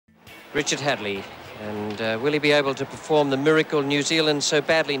Richard Hadley. And will he be able to perform the miracle New Zealand so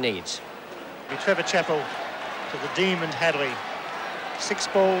badly needs? Trevor Chappell to the demon Hadley. 6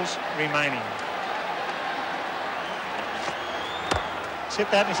 balls remaining. He's hit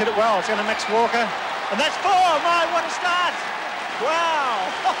that and he's hit it well. It's going to Max Walker. And that's 4. My, what a start!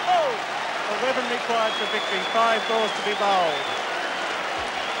 Wow! 11 required for victory. 5 balls to be bowled.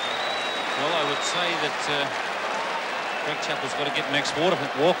 Well, I would say that Greg Chappell's got to get Max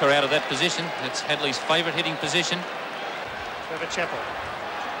Walker out of that position. That's Hadley's favourite hitting position. Trevor Chappell.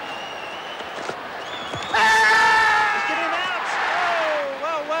 He's getting him out!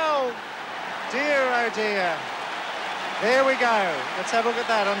 Oh, well. Dear, oh dear. There we go. Let's have a look at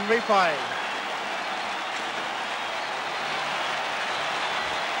that on replay.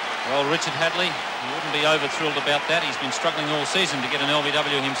 Well, Richard Hadley, he wouldn't be over-thrilled about that. He's been struggling all season to get an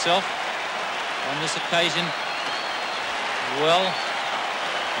LBW himself. On this occasion, well,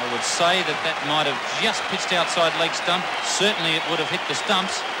 I would say that might have just pitched outside leg stump. Certainly it would have hit the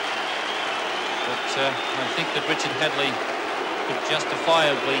stumps. But I think that Richard Hadley could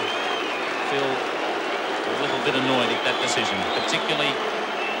justifiably feel a little bit annoyed at that decision, particularly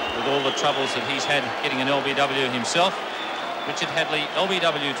with all the troubles that he's had getting an LBW himself. Richard Hadley,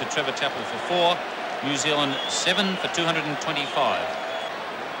 LBW to Trevor Chappell for 4. New Zealand 7 for 225.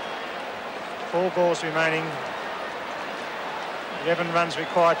 4 balls remaining. 11 runs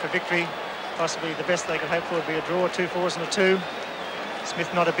required for victory. Possibly the best they could hope for would be a draw, 2 fours and a 2.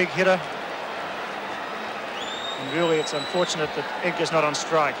 Smith not a big hitter. And really it's unfortunate that Edgar's not on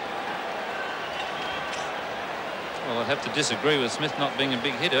strike. Well, I'd have to disagree with Smith not being a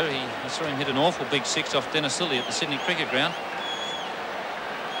big hitter. I saw him hit an awful big 6 off Dennis Lilly at the Sydney Cricket Ground.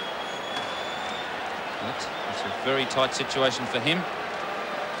 But it's a very tight situation for him.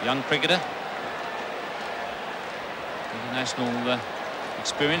 Young cricketer. International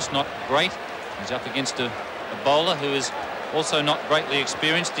experience, not great. He's up against a bowler who is also not greatly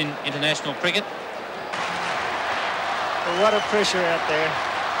experienced in international cricket. Well, what a pressure out there.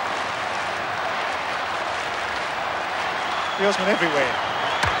 Fieldsman everywhere.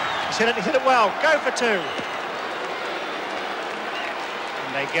 He's hit it well. Go for 2.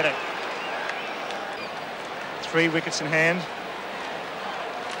 And they get it. 3 wickets in hand.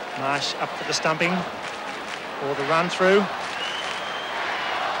 Marsh up for the stumping. Or the run through.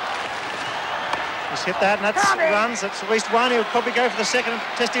 He's hit that, and that's runs. That's at least 1. He'll probably go for the second and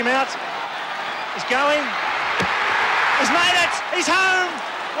test him out. He's going. He's made it. He's home.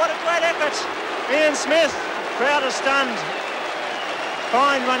 What a great effort. Ian Smith. Crowd is stunned.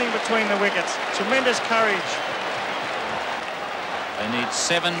 Fine running between the wickets. Tremendous courage. They need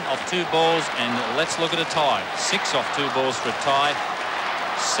 7 off 2 balls, and let's look at a tie. 6 off 2 balls for a tie.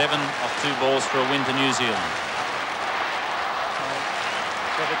 7 off 2 balls for a win to New Zealand.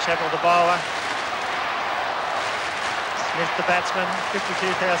 Trevor Chappell, the bowler. Smith, the batsman.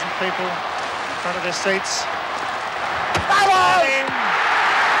 52,000 people in front of their seats. Bowling!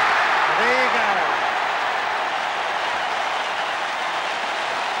 There you go.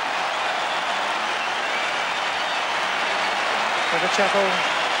 Trevor Chappell,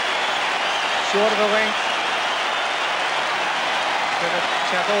 short of the length. Trevor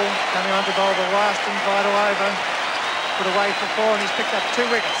Chappell coming on to bowl the last and vital over. Put away for 4, and he's picked up 2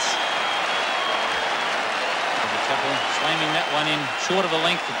 wickets. Trevor Chappell slamming that one in short of the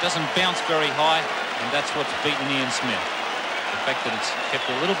length. It doesn't bounce very high, and that's what's beaten Ian Smith. The fact that it's kept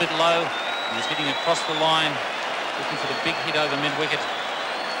a little bit low. He was hitting across the line, looking for the big hit over mid-wicket.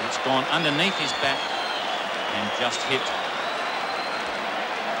 But it's gone underneath his bat and just hit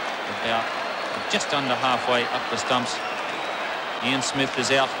about just under halfway up the stumps. Ian Smith is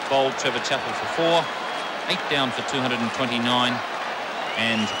out, bowled Trevor Chappell for 4. 8 down for 229.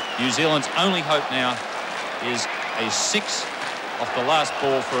 And New Zealand's only hope now is a 6 off the last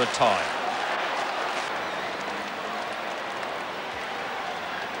ball for a tie.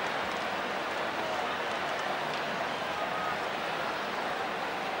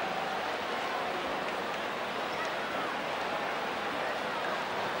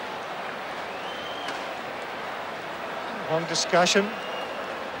 Long discussion.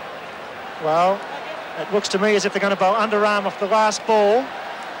 Well, it looks to me as if they're going to bowl underarm off the last ball.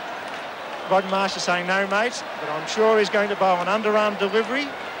 Rod Marsh is saying no, mate, but I'm sure he's going to bowl an underarm delivery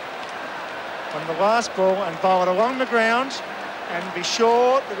on the last ball and bowl it along the ground and be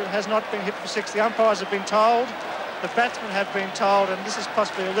sure that it has not been hit for 6. The umpires have been told, the batsmen have been told, and this is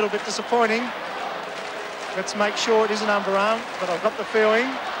possibly a little bit disappointing. Let's make sure it is an underarm, but I've got the feeling,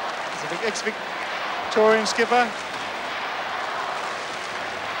 as a big ex-Victorian skipper,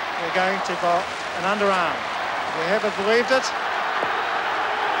 they're going to bowl an underarm. Have you ever believed it?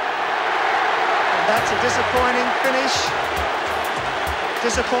 that's a disappointing finish.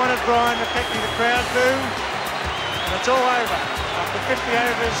 Disappointed Brian McKechnie, the crowd boo. And it's all over. After 50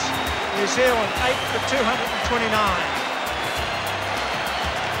 overs, New Zealand 8 for 229.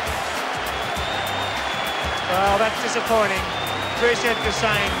 Well, that's disappointing. Bruce Edgar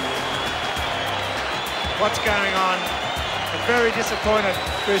saying, what's going on? I'm very disappointed,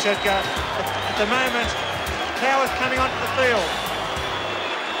 Bruce Edgar. At the moment, Power's coming onto the field.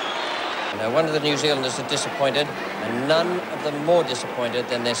 No wonder the New Zealanders are disappointed, and none of them more disappointed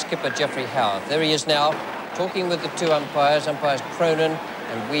than their skipper, Geoffrey Howarth. There he is now, talking with the two umpires Cronin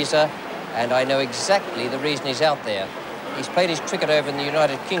and Weezer, and I know exactly the reason he's out there. He's played his cricket over in the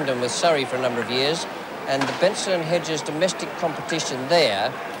United Kingdom with Surrey for a number of years, and the Benson and Hedges domestic competition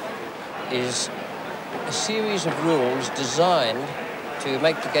there is a series of rules designed to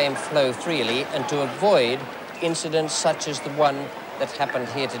make the game flow freely and to avoid incidents such as the one that happened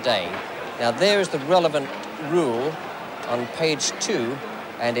here today. Now, there is the relevant rule on page 2,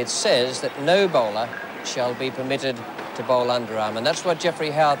 and it says that no bowler shall be permitted to bowl underarm, and that's what Geoffrey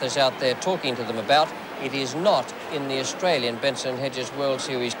Howarth is out there talking to them about. It is not in the Australian Benson and Hedges World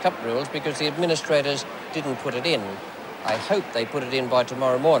Series Cup rules because the administrators didn't put it in. I hope they put it in by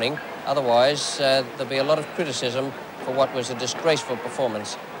tomorrow morning, otherwise there'll be a lot of criticism for what was a disgraceful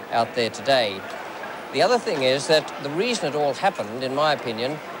performance out there today. The other thing is that the reason it all happened, in my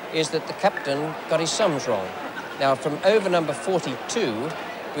opinion, is that the captain got his sums wrong. Now, from over number 42,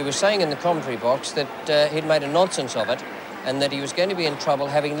 we were saying in the commentary box that he'd made a nonsense of it and that he was going to be in trouble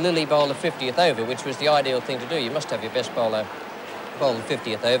having Lilly bowl the 50th over, which was the ideal thing to do. You must have your best bowler bowl the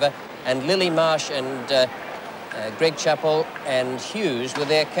 50th over. And Lilly, Marsh and Greg Chappell and Hughes were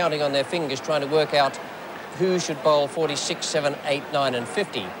there counting on their fingers trying to work out who should bowl 46, 7, 8, 9 and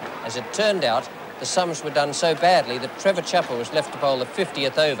 50. As it turned out, the sums were done so badly that Trevor Chappell was left to bowl the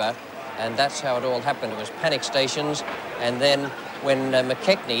 50th over, and that's how it all happened. It was panic stations, and then when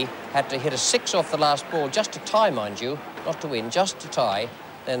McKechnie had to hit a 6 off the last ball, just to tie, mind you, not to win, just to tie,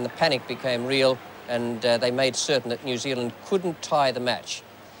 then the panic became real, and they made certain that New Zealand couldn't tie the match.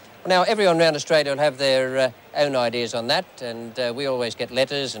 Now, everyone around Australia will have their own ideas on that, and we always get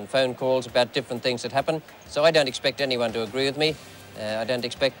letters and phone calls about different things that happen, so I don't expect anyone to agree with me. I don't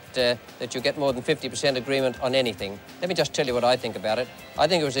expect that you'll get more than 50% agreement on anything. Let me just tell you what I think about it. I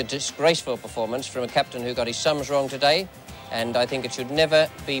think it was a disgraceful performance from a captain who got his sums wrong today, and I think it should never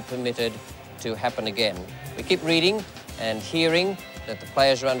be permitted to happen again. We keep reading and hearing that the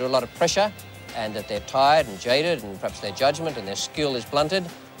players are under a lot of pressure and that they're tired and jaded and perhaps their judgment and their skill is blunted.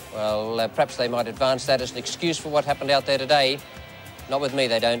 Well, perhaps they might advance that as an excuse for what happened out there today. Not with me,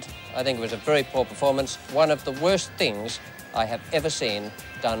 they don't. I think it was a very poor performance, one of the worst things I have ever seen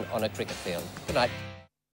done on a cricket field. Good night.